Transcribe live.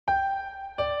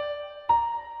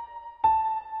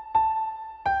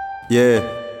Yeah.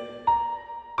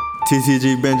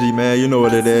 TCG Benji, man, you know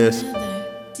what it is.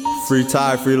 Free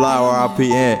Ty, free lie,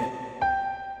 RIP Ant.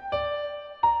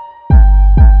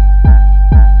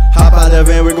 Hop out that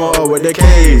van, we gon' up with the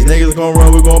K's. Niggas gon'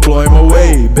 run, we gon' blow him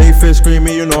away. Big fish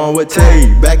screaming, you know I'm with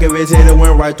Tay. Back of his head, it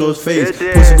went right through his face.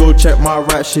 Pussy go check my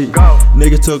rap sheet.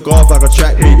 Niggas took off like a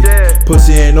track meet.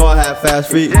 Pussy ain't know I had fast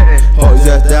feet. Hold his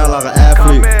ass down like an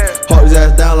athlete. Hold his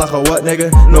ass down like a what, nigga?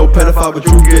 No pedophile, but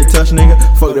you get touched, nigga.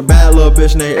 Fuck the bad little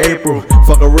bitch named April.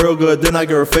 Fuck her real good, then I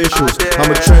give her facials. I'm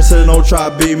a trendsetter, don't try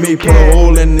to beat me. Put a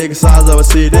hole in the nigga size of a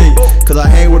CD. Cause I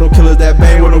hang with them killers that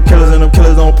bang with them killers, and them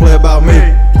killers don't play about me.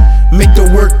 Make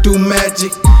the work do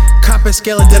magic. Cop and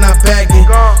scale it, then I bag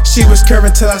it. She was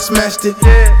curving till I smashed it.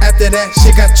 After that,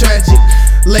 shit got tragic.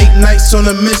 Late nights on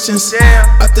the missions.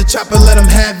 Up the chopper, let him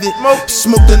have it.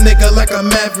 Smoke the nigga like a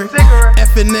maverick.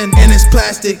 Effing in and it's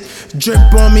plastic. Drip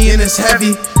on me and it's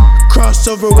heavy.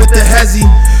 Crossover with the hezzy.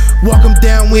 Walk him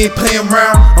down, we ain't playing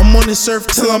round. I'm on the surf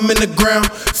till I'm in the ground.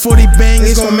 40 bang,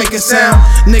 it's gon' make a sound.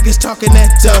 Niggas talking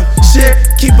that dumb shit.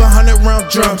 Keep 100-round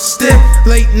drum stick.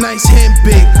 Late nights hitting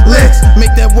big licks.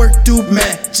 Make that work do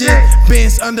magic.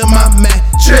 Bands under my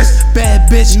mattress. Bad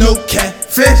bitch, no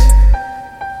catfish.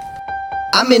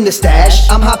 I'm in the stash,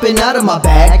 I'm hopping out of my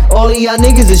bag. All of y'all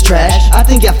niggas is trash, I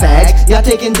think y'all fags. Y'all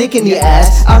taking dick in your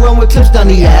ass. I run with clips down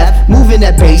the Ave, moving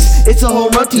that bass. It's a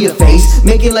home run to your face,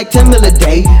 making like 10 mil a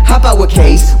day. Hop out with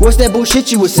case, what's that bullshit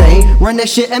you was saying? Run that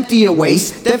shit empty your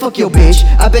waist, then fuck your bitch.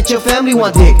 I bet your family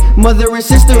want dick, mother and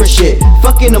sister and shit.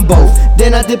 Fucking them both,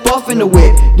 then I dip off in the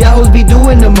whip. Y'all hoes be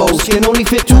doing the most, can only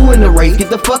fit 2 in the race. Get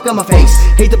the fuck out my face,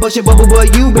 hate the bullshit bubble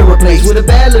but you been replaced with a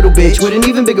bad little bitch with an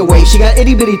even bigger waist. She got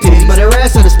itty bitty titties, but her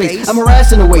ass in the space. I'm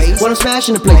harassing the waist when I'm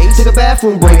smashing the plate. Took a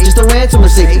bathroom break just to ransom her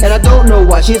sick, and I don't know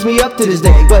why she hits me up to this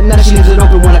day. But now she leaves it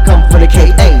open when I